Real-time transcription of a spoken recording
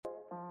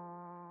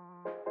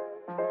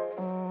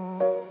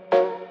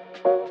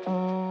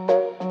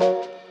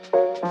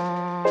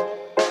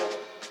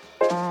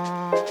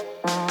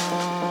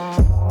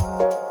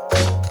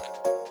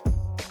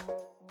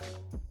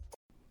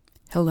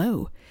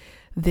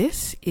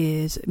This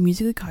is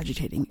Musically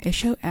Cogitating, a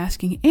show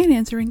asking and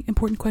answering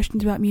important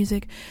questions about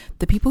music,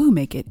 the people who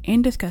make it,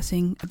 and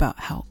discussing about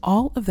how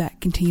all of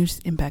that continues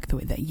to impact the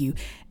way that you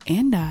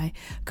and I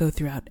go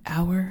throughout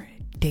our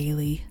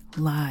daily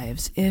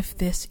lives. If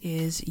this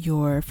is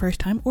your first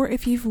time, or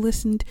if you've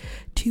listened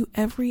to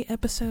every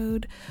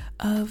episode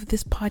of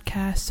this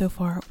podcast so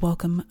far,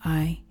 welcome.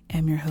 I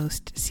am your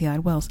host,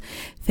 Siad Wells.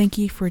 Thank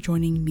you for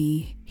joining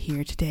me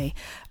here today.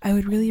 I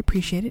would really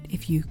appreciate it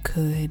if you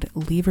could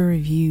leave a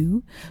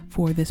review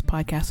for this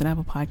podcast on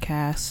Apple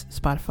Podcasts,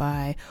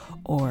 Spotify,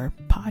 or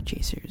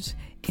Podchasers.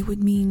 It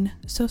would mean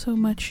so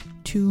much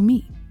to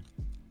me.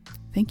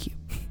 Thank you.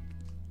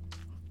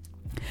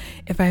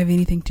 If I have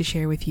anything to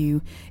share with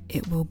you,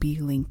 it will be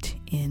linked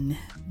in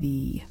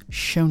the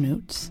show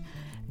notes,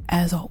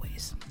 as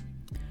always.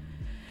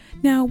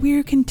 Now,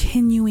 we're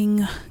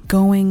continuing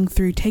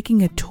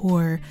taking a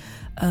tour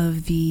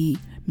of the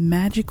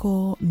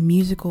magical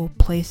musical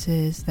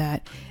places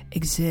that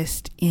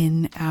exist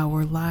in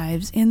our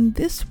lives. And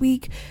this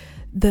week,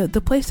 the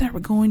place that we're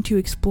going to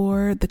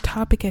explore, the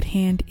topic at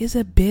hand, is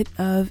a bit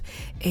of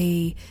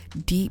a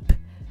deep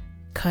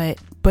cut,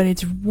 but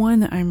it's one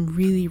that I'm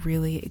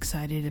really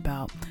excited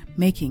about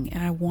making.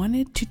 And I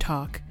wanted to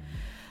talk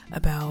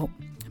about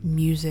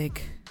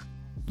music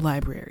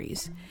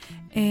libraries.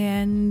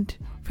 And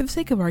for the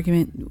sake of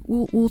argument,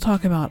 we'll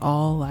talk about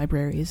all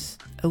libraries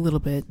a little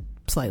bit,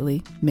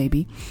 slightly,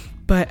 maybe.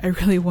 But I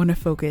really want to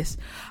focus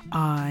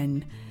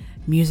on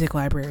music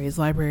libraries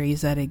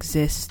that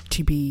exist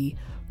to be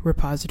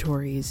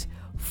repositories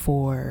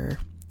for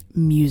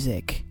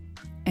music.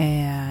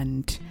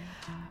 And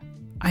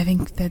I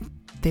think that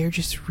they're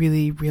just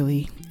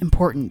really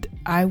important.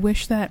 I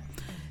wish that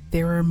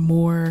there were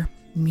more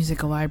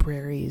music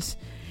libraries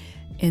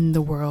in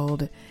the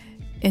world,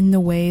 in the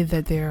way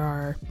that there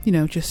are,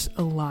 just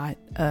a lot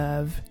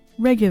of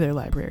regular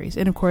libraries.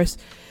 And of course,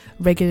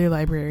 regular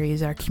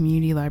libraries, our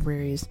community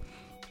libraries,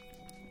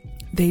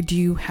 they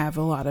do have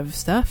a lot of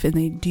stuff and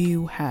they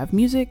do have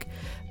music,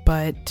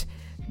 but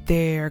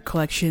their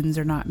collections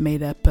are not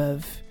made up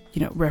of,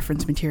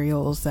 reference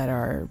materials that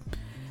are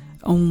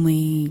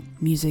only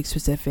music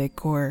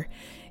specific or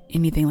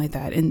anything like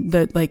that. And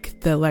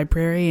the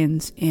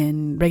librarians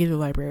in regular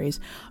libraries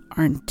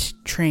aren't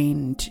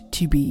trained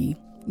to be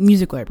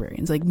music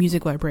librarians. Like,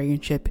 music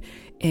librarianship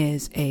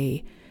is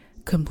a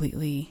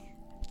completely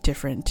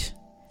different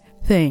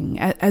thing,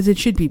 as it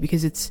should be,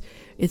 because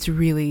it's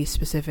really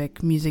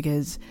specific. Music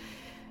is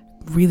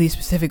really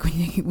specific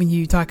when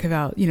you talk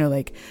about,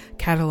 like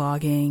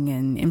cataloging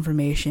and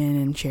information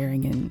and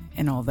sharing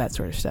and all that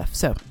sort of stuff.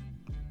 So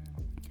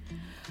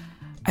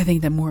I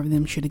think that more of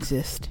them should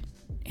exist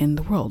in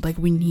the world. Like,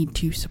 we need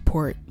to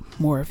support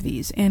more of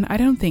these. And I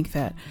don't think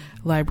that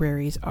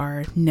libraries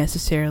are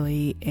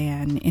necessarily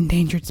an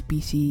endangered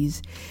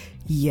species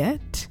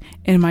yet.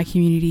 In my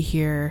community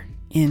here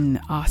in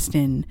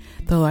Austin,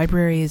 the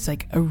library is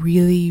like a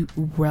really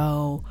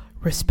well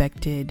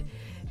respected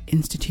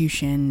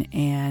institution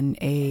and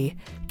a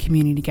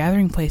community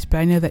gathering place. But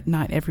I know that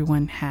not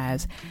everyone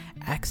has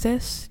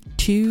access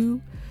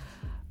to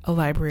a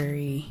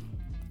library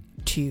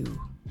to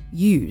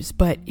use.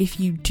 But if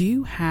you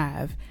do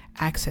have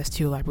access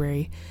to a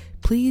library,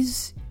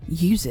 please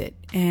use it.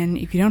 And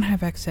if you don't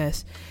have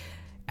access,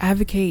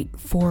 advocate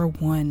for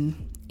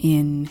one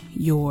in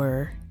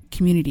your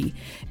community.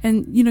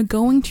 And,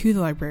 going to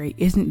the library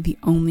isn't the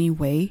only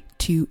way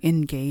to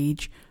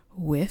engage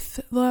with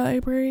the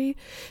library.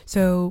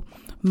 So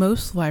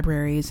most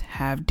libraries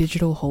have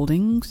digital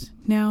holdings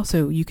now,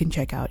 so you can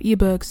check out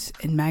ebooks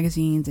and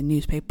magazines and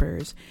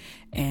newspapers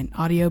and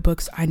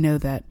audiobooks. I know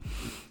that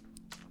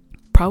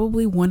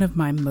probably one of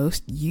my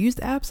most used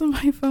apps on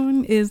my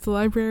phone is the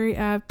library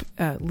app,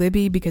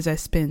 Libby, because I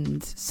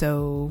spend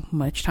so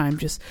much time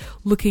just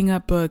looking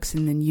up books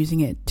and then using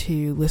it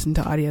to listen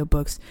to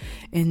audiobooks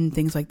and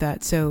things like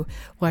that. So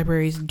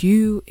libraries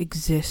do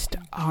exist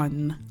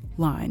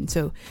online.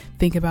 So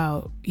think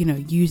about,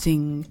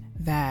 using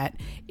that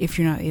if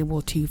you're not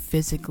able to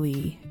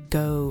physically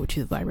go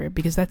to the library,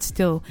 because that's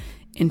still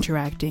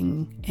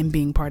interacting and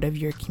being part of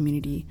your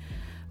community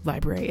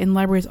library. And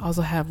libraries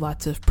also have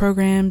lots of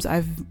programs.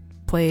 I've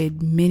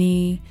played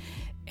many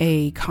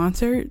a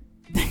concert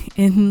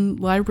in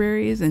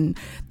libraries, and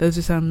those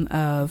are some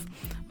of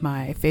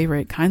my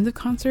favorite kinds of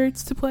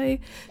concerts to play.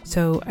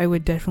 So I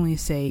would definitely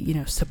say,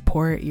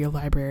 support your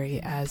library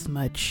as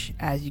much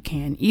as you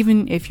can,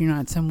 even if you're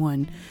not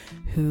someone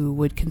who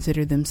would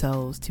consider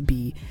themselves to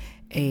be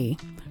a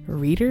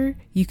reader.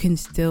 You can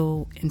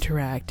still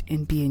interact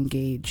and be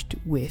engaged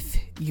with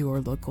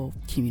your local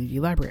community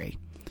library.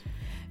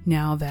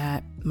 Now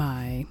that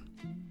my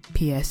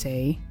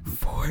PSA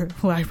for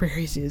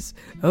libraries is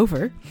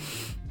over,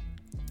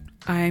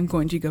 I'm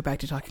going to go back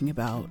to talking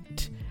about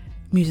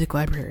music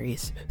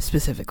libraries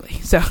specifically.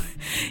 So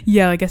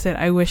yeah, like I said,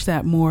 I wish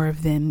that more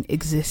of them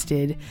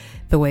existed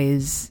in the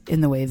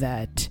way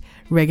that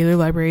regular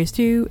libraries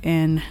do.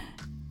 And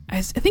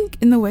I think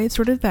in the way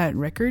sort of that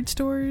record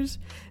stores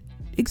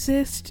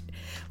exist,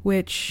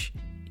 which,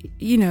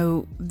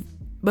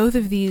 both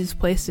of these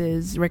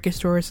places, record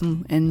stores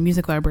and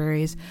music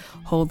libraries,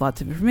 hold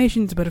lots of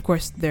information, but of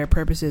course their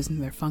purposes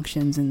and their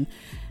functions and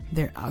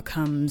their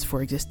outcomes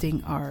for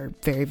existing are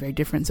very, very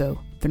different, so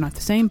they're not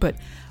the same. But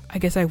I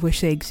guess I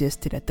wish they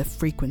existed at the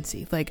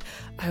frequency. Like,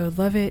 I would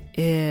love it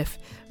if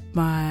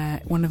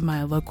one of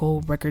my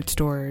local record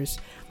stores,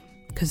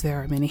 because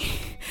there are many,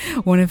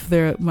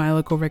 my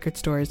local record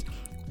stores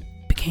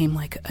became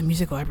like a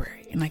music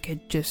library, and I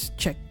could just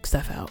check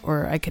stuff out,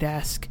 or I could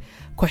ask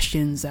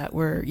questions that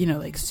were,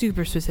 like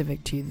super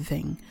specific to the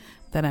thing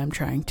that I'm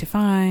trying to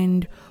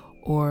find,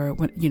 or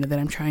that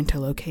I'm trying to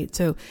locate.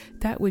 So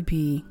that would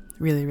be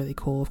really, really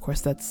cool. Of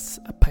course, that's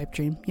a pipe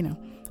dream.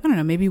 I don't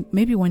know,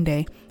 maybe one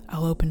day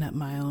I'll open up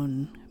my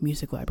own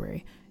music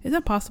library. Is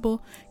that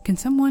possible? Can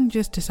someone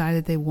just decide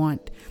that they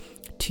want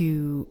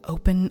to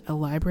open a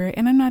library?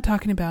 And I'm not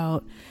talking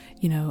about,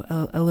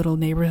 a little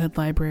neighborhood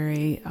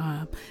library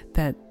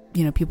that,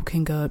 people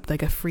can go,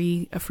 like a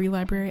free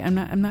library. I'm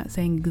not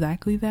saying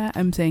exactly that.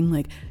 I'm saying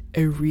like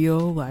a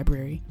real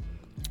library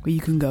where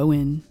you can go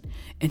in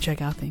and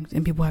check out things,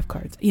 and people have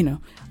cards.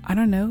 I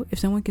don't know if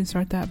someone can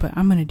start that, but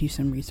I'm going to do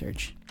some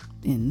research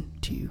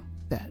into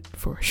that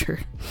for sure.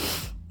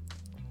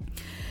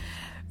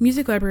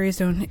 Music libraries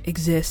don't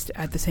exist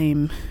at the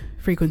same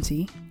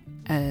frequency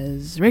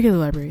as regular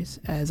libraries,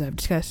 as I've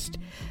discussed,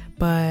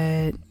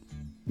 but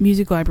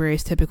music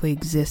libraries typically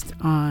exist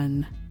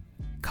on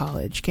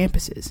college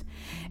campuses.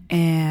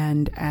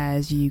 And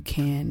as you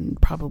can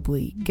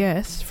probably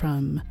guess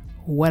from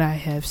what I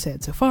have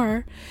said so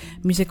far,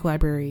 music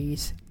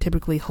libraries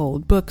typically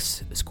hold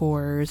books,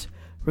 scores,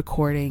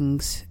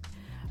 recordings,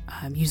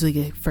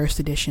 usually first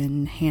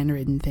edition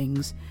handwritten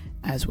things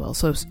as well.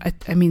 So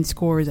I mean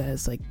scores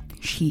as like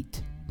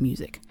sheet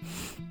music.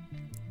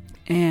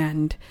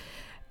 And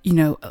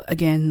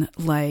again,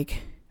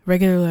 like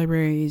regular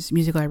libraries,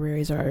 music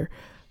libraries are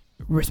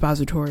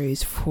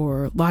repositories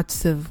for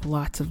lots of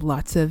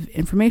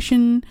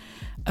information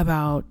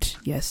about,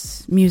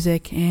 yes,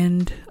 music,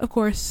 and of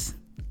course,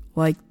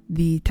 like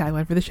the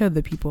tagline for the show,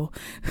 the people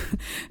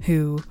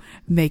who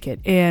make it.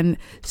 And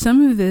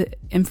some of the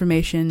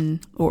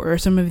information, or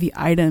some of the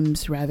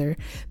items rather,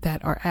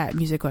 that are at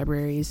music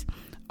libraries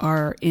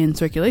are in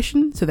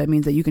circulation, so that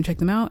means that you can check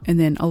them out. And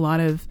then a lot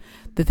of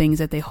the things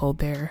that they hold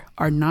there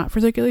are not for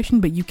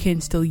circulation, but you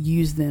can still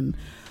use them,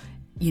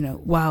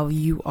 while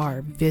you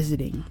are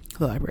visiting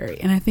the library.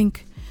 And I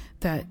think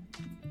that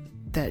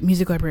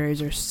music libraries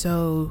are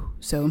so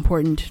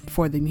important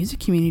for the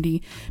music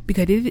community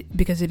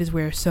because it is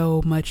where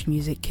so much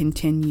music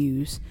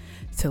continues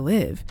to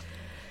live.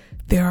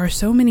 There are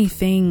so many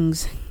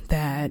things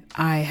that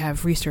I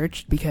have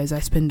researched because I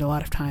spend a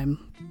lot of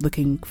time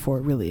looking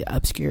for really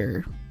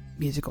obscure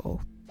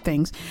musical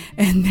things,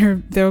 and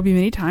there will be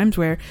many times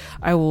where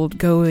I will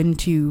go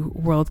into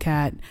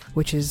WorldCat,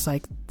 which is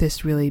like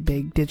this really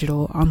big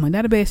digital online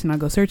database, and I'll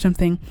go search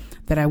something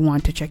that I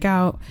want to check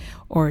out,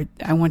 or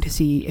I want to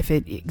see if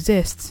it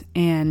exists.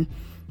 And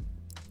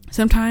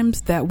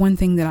sometimes that one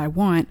thing that I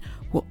want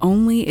will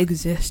only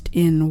exist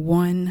in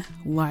one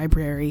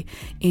library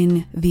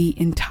in the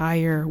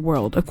entire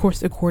world. Of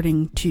course,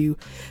 according to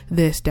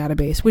this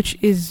database, which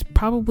is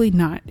probably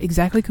not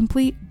exactly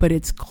complete, but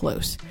it's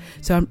close.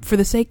 So for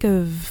the sake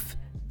of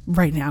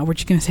right now, we're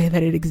just going to say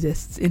that it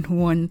exists in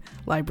one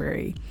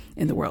library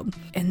in the world.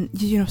 And,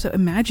 so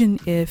imagine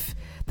if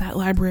that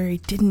library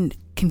didn't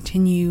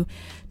continue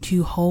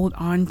to hold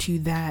on to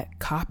that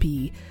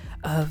copy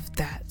of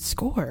that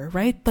score,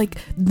 right? Like,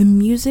 the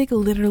music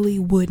literally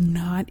would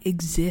not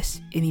exist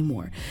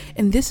anymore.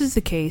 And this is the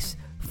case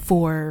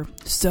for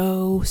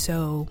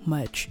so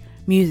much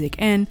music.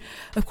 And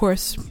of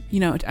course,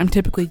 I'm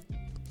typically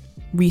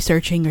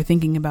researching or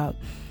thinking about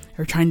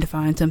or trying to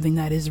find something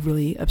that is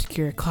really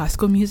obscure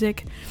classical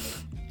music.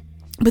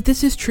 But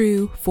this is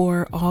true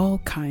for all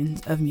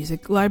kinds of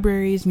music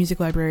libraries.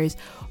 Music libraries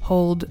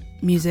hold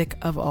music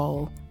of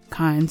all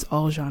kinds,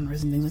 all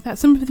genres and things like that.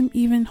 Some of them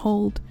even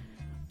hold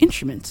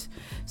instruments.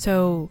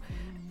 So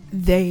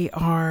they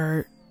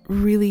are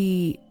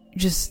really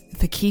just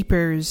the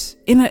keepers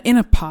in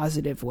a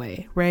positive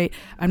way, right?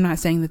 I'm not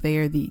saying that they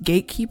are the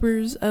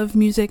gatekeepers of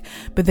music,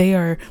 but they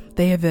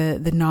have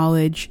the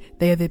knowledge.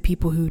 They are the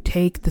people who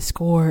take the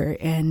score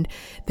and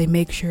they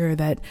make sure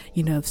that,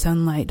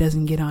 sunlight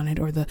doesn't get on it,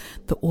 or the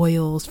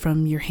oils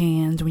from your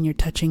hands when you're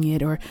touching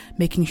it, or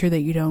making sure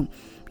that you don't,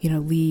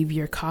 leave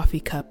your coffee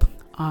cup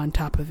on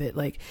top of it.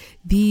 Like,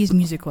 these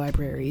music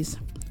libraries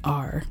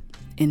are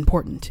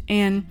important.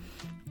 And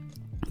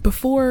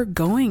before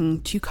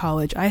going to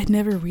college, I had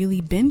never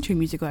really been to a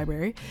music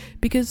library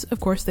because, of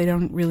course, they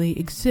don't really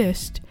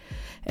exist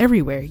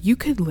everywhere. You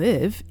could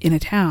live in a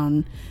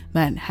town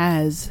that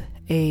has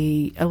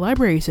a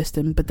library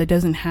system, but that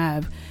doesn't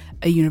have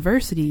a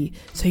university,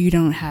 so you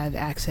don't have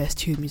access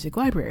to a music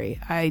library.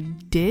 I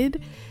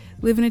did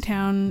live in a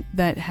town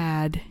that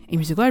had a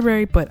music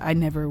library, but I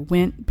never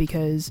went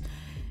because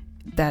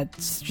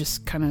that's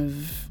just kind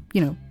of,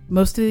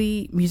 most of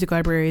the music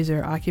libraries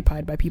are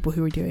occupied by people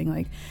who are doing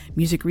like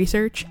music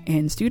research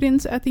and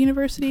students at the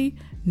university,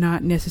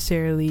 not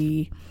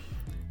necessarily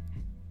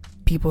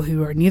people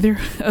who are neither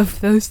of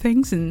those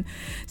things. And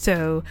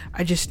so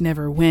I just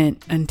never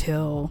went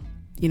until,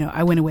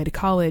 I went away to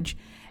college,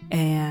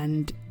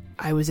 and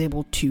I was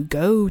able to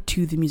go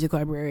to the music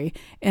library.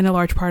 And a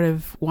large part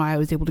of why I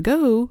was able to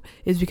go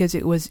is because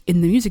it was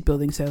in the music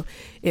building. So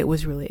it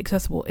was really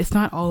accessible. It's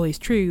not always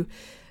true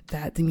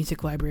that the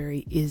music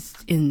library is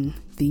in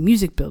the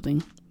music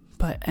building,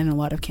 but in a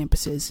lot of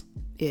campuses,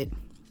 it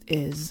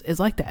is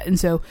like that. And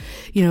so,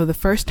 the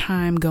first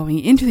time going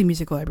into the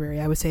music library,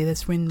 I would say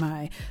that's when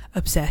my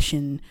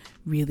obsession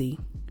really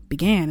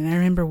began. And I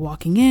remember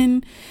walking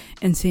in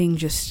and seeing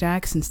just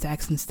stacks and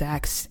stacks and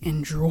stacks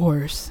and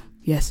drawers.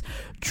 Yes,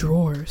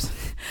 drawers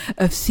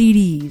of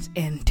CDs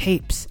and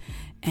tapes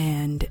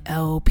and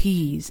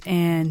LPs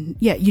and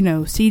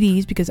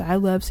CDs, because I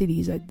love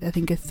CDs. I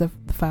think it's the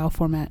file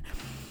format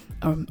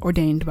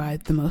ordained by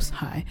the Most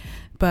High.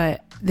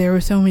 But there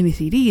were so many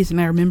CDs, and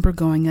I remember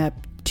going up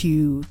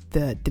to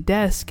the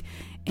desk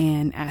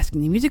and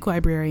asking the music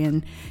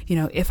librarian,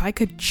 if I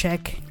could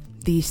check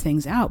these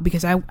things out,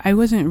 because I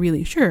wasn't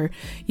really sure.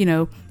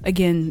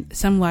 Again,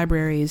 some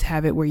libraries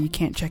have it where you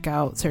can't check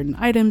out certain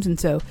items, and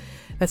so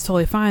that's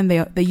totally fine.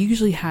 They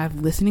usually have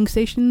listening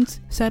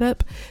stations set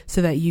up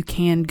so that you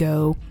can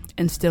go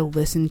and still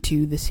listen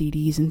to the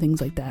CDs and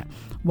things like that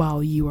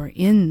while you are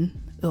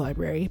in the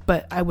library.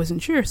 But I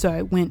wasn't sure, so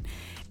I went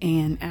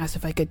and asked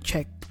if I could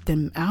check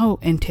them out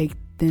and take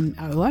them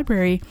out of the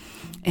library.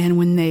 And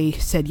when they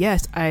said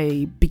yes,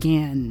 I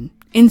began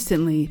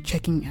instantly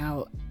checking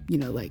out,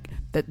 like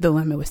the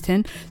limit was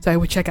 10. So I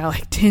would check out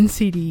like 10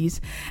 CDs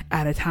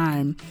at a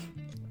time.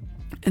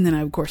 And then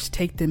I, of course,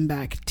 take them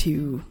back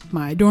to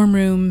my dorm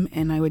room,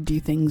 and I would do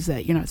things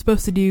that you're not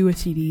supposed to do with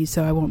CDs,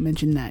 so I won't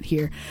mention that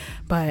here.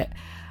 But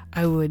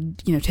I would,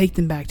 take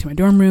them back to my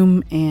dorm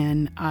room,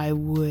 and I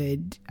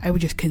would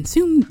just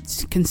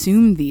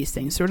consume these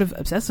things sort of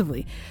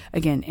obsessively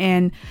again.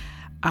 And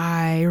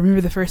I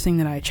remember the first thing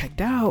that I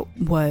checked out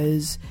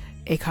was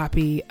a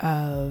copy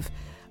of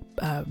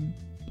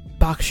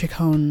Bach's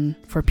Chaconne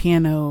for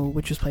piano,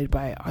 which was played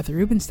by Arthur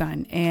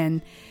Rubinstein,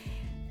 and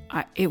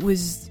it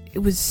was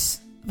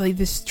like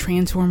this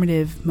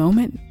transformative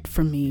moment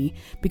for me,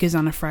 because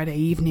on a Friday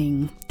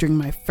evening during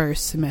my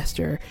first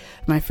semester,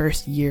 my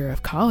first year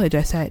of college,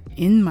 I sat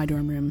in my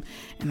dorm room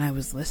and I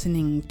was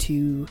listening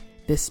to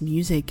this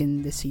music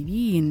and the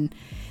CD, and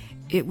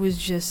it was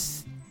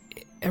just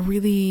a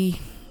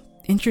really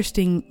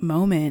interesting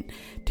moment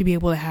to be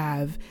able to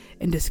have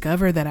and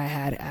discover that I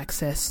had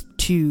access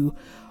to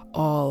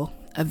all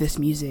of this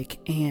music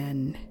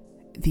and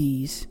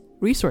these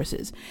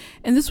resources.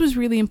 And this was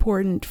really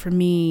important for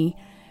me.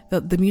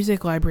 The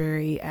music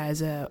library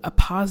as a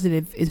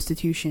positive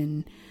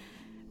institution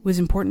was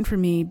important for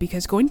me,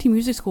 because going to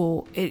music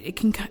school, it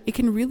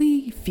can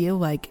really feel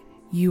like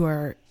you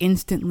are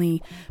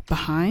instantly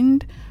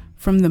behind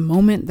from the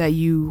moment that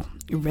you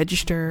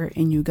register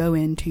and you go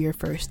into your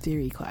first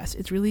theory class.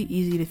 It's really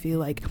easy to feel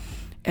like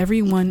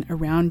everyone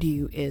around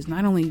you is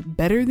not only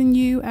better than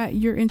you at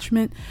your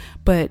instrument,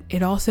 but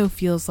it also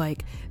feels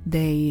like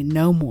they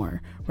know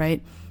more,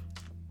 right?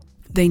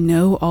 They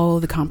know all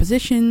the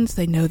compositions,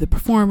 they know the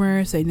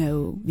performers, they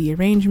know the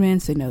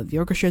arrangements, they know the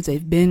orchestras,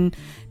 they've been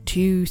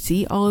to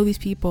see all of these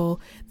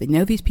people, they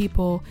know these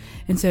people.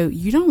 And so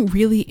you don't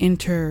really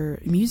enter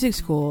music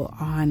school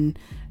on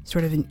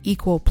sort of an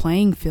equal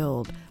playing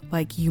field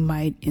like you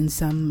might in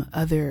some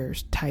other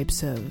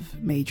types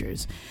of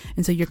majors.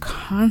 And so you're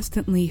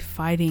constantly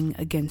fighting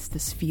against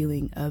this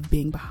feeling of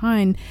being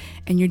behind,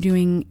 and you're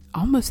doing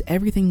almost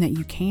everything that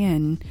you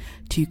can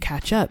to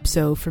catch up.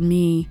 So for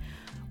me,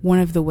 one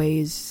of the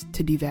ways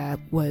to do that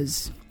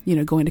was,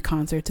 going to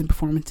concerts and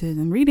performances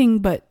and reading,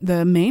 but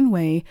the main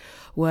way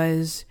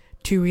was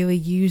to really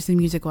use the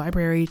music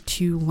library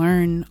to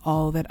learn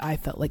all that I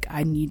felt like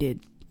I needed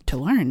to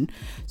learn.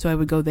 So I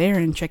would go there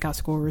and check out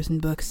scores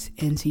and books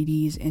and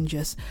CDs and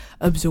just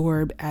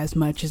absorb as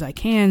much as I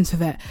can so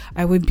that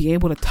I would be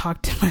able to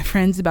talk to my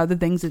friends about the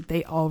things that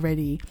they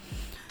already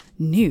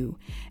knew.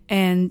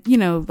 And,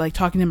 like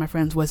talking to my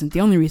friends wasn't the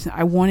only reason.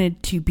 I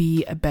wanted to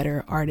be a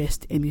better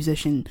artist and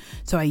musician.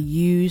 So I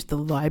used the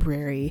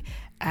library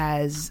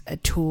as a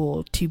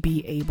tool to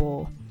be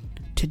able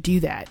to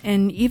do that.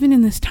 And even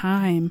in this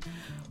time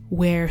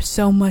where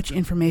so much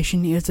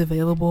information is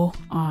available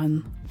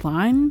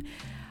online,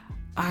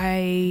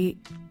 I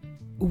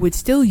would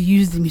still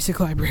use the music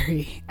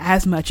library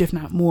as much, if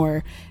not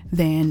more,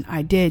 than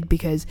I did,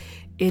 because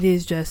it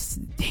is just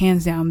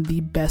hands down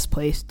the best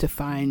place to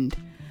find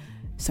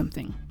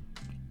something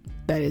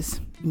that is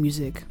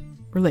music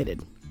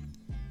related.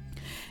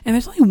 And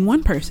there's only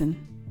one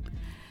person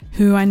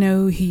who I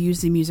know he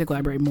used the music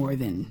library more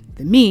than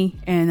me,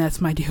 and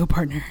that's my duo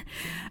partner,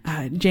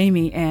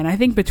 Jamie. And I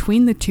think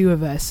between the two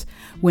of us,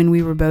 when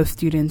we were both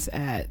students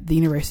at the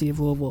University of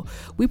Louisville,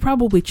 we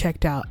probably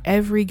checked out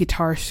every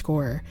guitar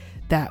score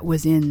that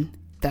was in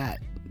that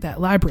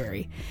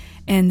library.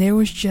 And there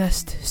was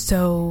just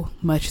so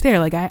much there.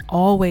 Like, I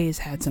always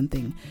had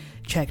something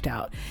checked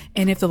out.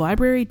 And if the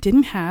library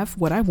didn't have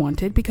what I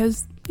wanted,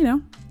 because,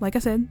 like I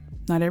said,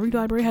 Not every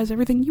library has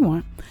everything you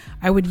want.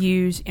 I would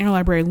use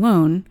interlibrary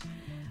loan,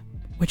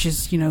 which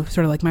is,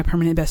 sort of like my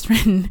permanent best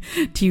friend,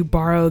 to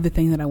borrow the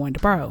thing that I wanted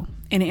to borrow.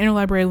 And an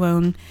interlibrary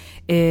loan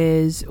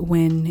is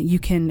when you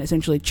can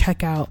essentially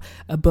check out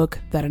a book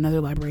that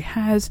another library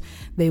has.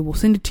 They will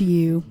send it to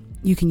you.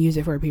 You can use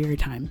it for a period of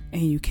time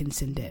and you can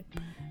send it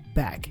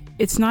back.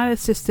 It's not a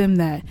system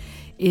that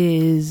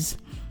is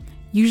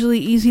usually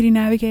easy to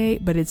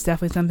navigate, but it's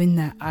definitely something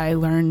that I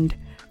learned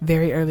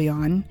very early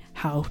on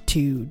how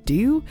to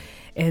do.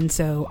 And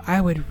so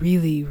I would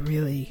really,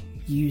 really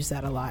use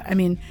that a lot. I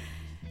mean,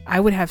 I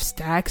would have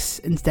stacks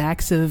and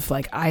stacks of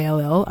like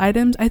ILL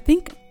items. I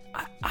think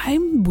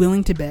I'm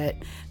willing to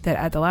bet that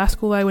at the last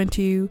school I went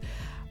to,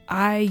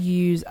 I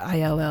use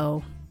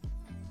ILL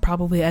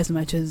probably as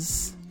much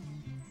as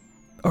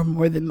or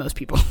more than most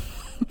people.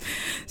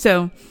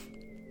 So,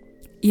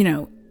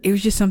 it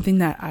was just something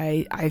that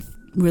I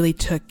really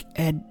took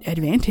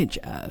advantage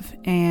of.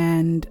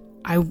 And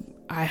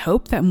I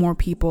hope that more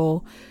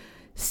people,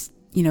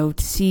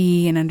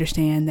 see and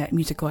understand that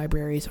music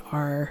libraries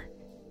are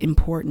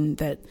important,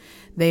 that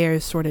they are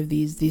sort of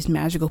these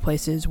magical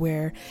places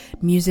where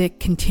music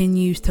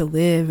continues to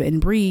live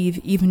and breathe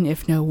even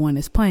if no one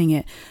is playing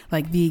it.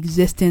 Like the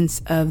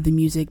existence of the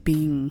music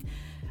being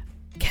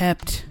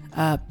kept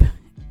up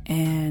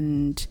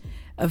and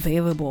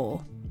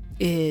available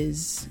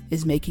is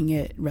making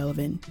it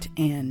relevant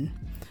and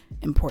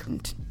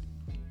important.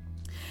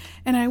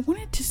 And I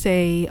wanted to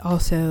say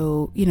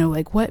also,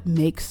 what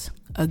makes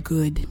a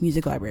good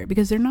music library,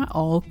 because they're not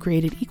all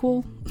created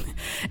equal.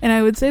 And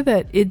I would say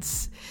that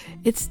it's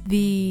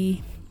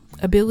the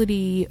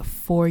ability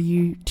for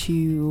you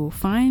to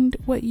find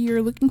what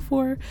you're looking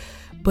for,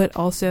 but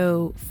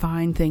also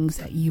find things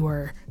that you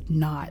are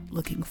not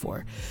looking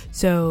for.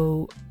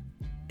 So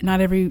not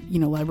every,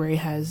 library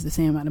has the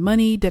same amount of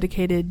money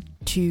dedicated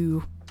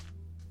to,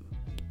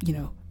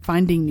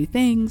 finding new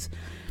things.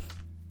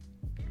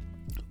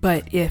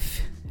 But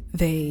if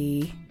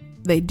they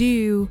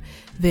do,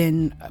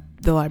 then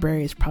the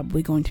library is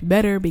probably going to be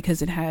better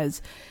because it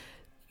has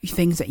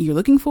things that you're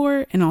looking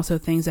for and also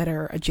things that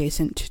are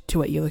adjacent to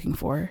what you're looking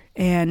for.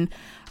 And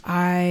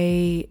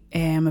I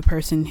am a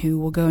person who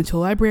will go into a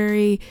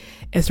library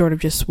and sort of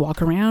just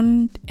walk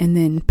around and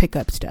then pick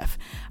up stuff.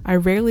 I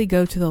rarely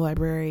go to the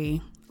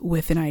library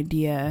with an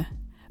idea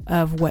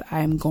of what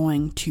I'm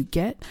going to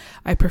get.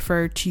 I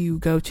prefer to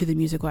go to the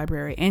music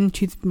library and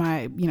to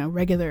my,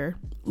 regular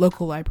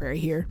local library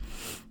here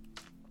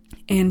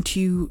and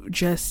to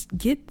just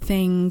get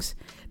things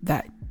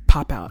that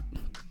pop out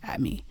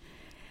at me.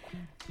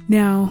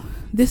 Now,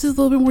 this is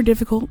a little bit more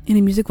difficult in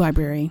a music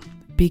library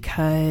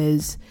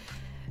because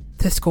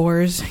the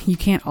scores, you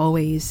can't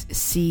always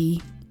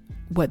see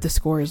what the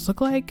scores look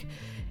like,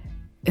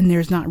 and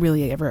there's not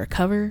really ever a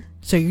cover.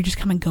 So you're just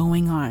kind of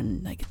going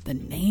on like the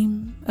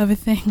name of a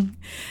thing.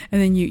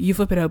 And then you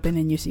flip it open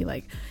and you see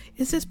like,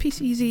 is this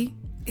piece easy?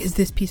 Is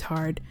this piece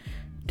hard?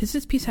 Does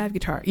this piece have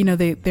guitar?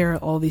 There are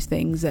all these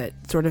things that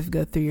sort of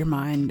go through your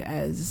mind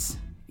as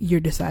you're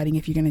deciding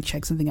if you're going to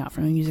check something out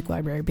from a music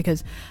library,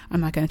 because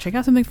I'm not going to check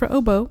out something for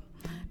oboe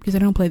because I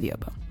don't play the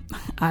oboe.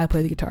 I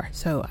play the guitar.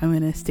 So I'm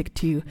going to stick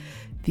to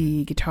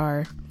the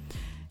guitar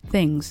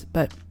things.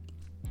 But,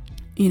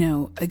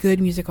 a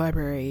good music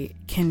library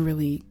can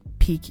really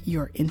pique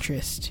your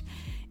interest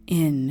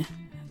in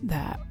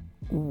that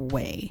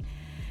way.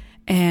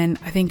 And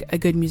I think a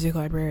good music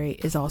library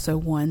is also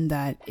one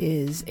that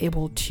is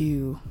able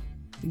to,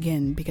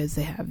 again, because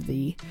they have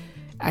the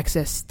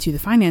access to the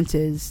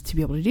finances to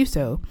be able to do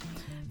so,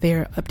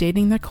 they're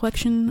updating their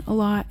collection a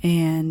lot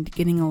and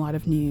getting a lot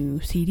of new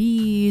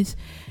CDs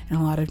and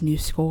a lot of new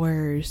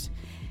scores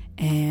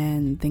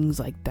and things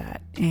like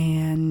that.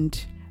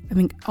 And I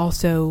think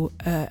also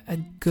a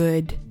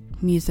good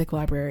music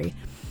library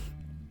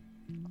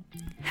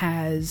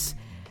has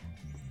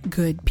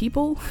good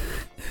people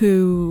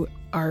who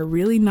are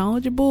really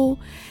knowledgeable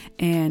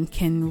and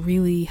can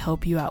really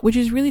help you out, which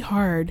is really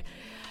hard.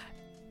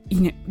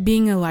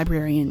 Being a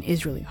librarian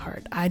is really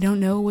hard. I don't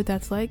know what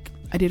that's like.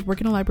 I did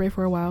work in a library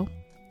for a while,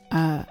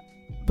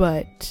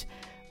 but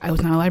I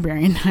was not a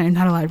librarian. I'm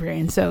not a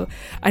librarian. So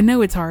I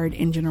know it's hard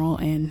in general,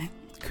 and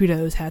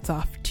kudos, hats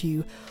off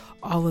to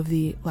all of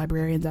the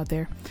librarians out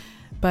there.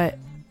 But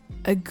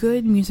a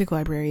good music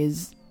library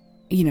is,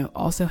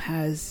 also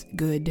has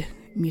good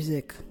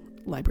music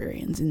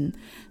librarians. And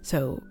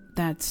so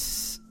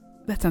that's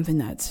something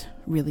that's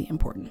really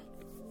important.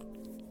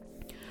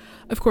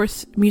 Of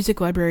course,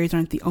 music libraries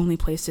aren't the only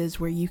places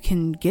where you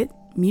can get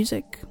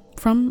music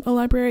from a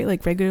library.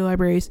 Like regular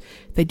libraries,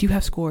 they do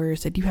have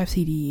scores, they do have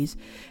CDs,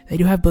 they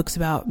do have books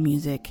about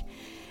music,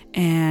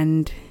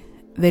 and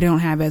they don't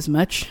have as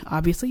much,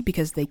 obviously,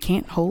 because they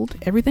can't hold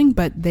everything,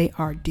 but they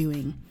are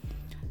doing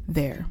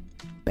their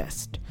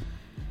best.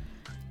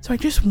 So I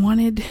just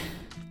wanted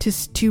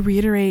to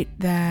reiterate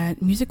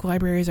that music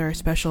libraries are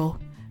special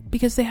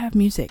because they have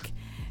music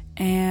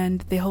and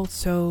they hold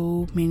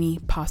so many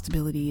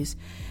possibilities.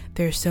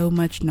 There's so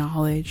much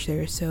knowledge,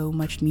 there's so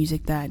much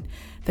music that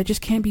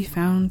just can't be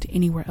found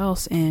anywhere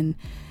else, and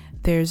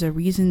there's a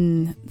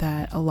reason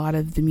that a lot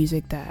of the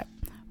music that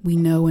we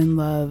know and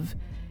love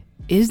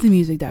is the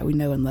music that we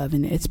know and love,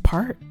 and it's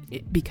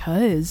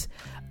because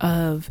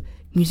of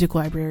music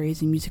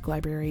libraries and music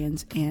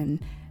librarians and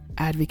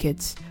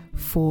advocates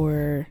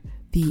for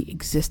the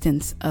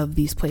existence of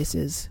these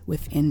places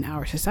within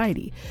our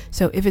society.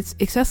 So if it's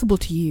accessible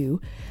to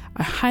you,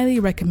 I highly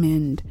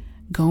recommend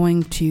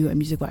going to a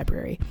music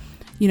library.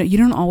 You know, you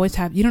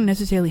don't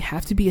necessarily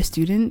have to be a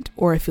student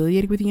or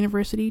affiliated with the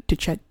university to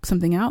check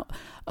something out.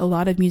 A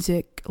lot of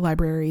music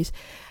libraries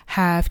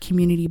have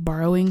community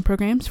borrowing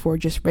programs for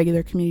just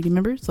regular community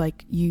members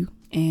like you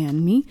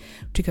and me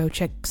to go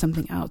check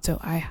something out. So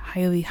I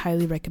highly,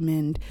 highly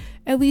recommend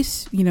at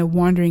least,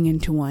 wandering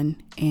into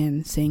one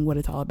and seeing what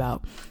it's all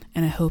about.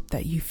 And I hope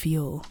that you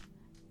feel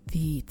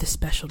the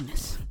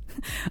specialness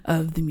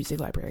of the music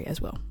library as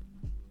well.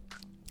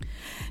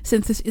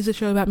 Since this is a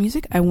show about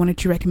music, I wanted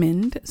to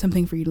recommend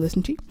something for you to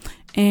listen to.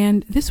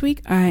 And this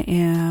week I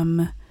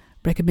am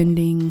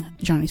recommending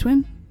Johnny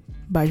Swim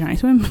by Johnny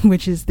Swim,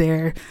 which is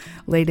their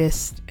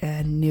latest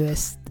and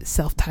newest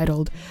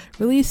self-titled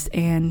release.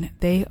 And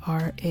they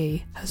are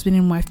a husband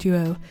and wife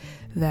duo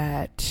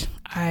that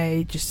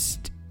I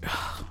just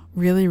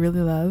really,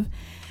 really love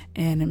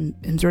and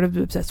am sort of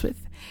obsessed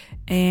with.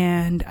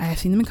 And I have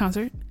seen them in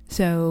concert,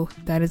 so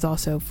that is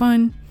also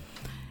fun.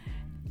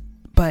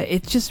 But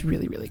it's just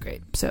really, really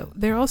great. So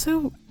they're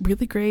also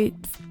really great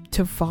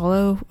to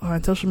follow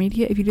on social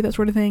media if you do that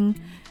sort of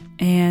thing.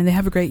 And they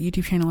have a great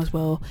YouTube channel as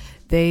well.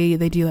 They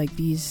do like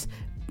these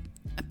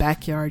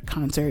backyard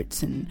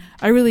concerts, and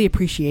I really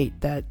appreciate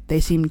that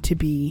they seem to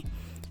be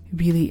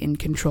really in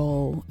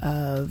control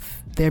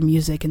of their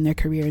music and their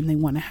career, and they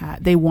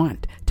want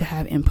to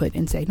have input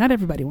and say. Not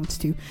everybody wants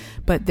to,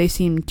 but they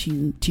seem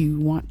to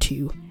want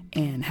to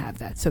and have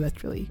that. So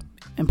that's really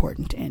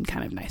important and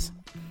kind of nice.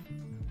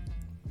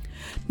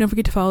 Don't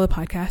forget to follow the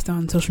podcast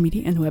on social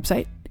media and the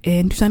website,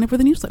 and to sign up for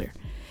the newsletter.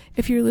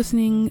 If you're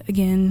listening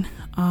again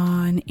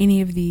on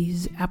any of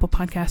these Apple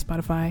Podcasts,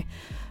 Spotify,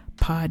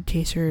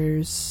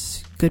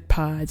 Podchasers, Good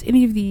Pods,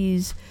 any of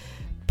these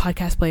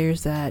podcast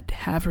players that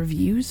have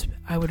reviews,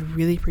 I would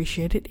really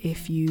appreciate it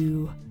if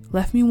you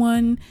left me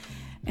one.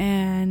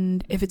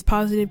 And if it's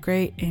positive,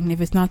 great. And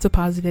if it's not so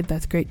positive,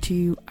 that's great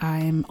too.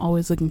 I'm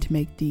always looking to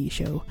make the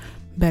show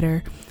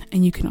better,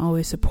 and you can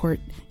always support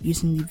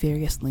using the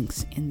various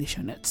links in the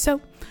show notes.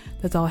 So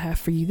that's all I have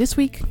for you this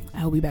week.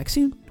 I will be back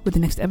soon with the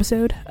next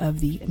episode of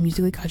the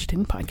Musically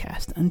Cogitating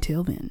podcast.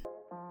 Until then.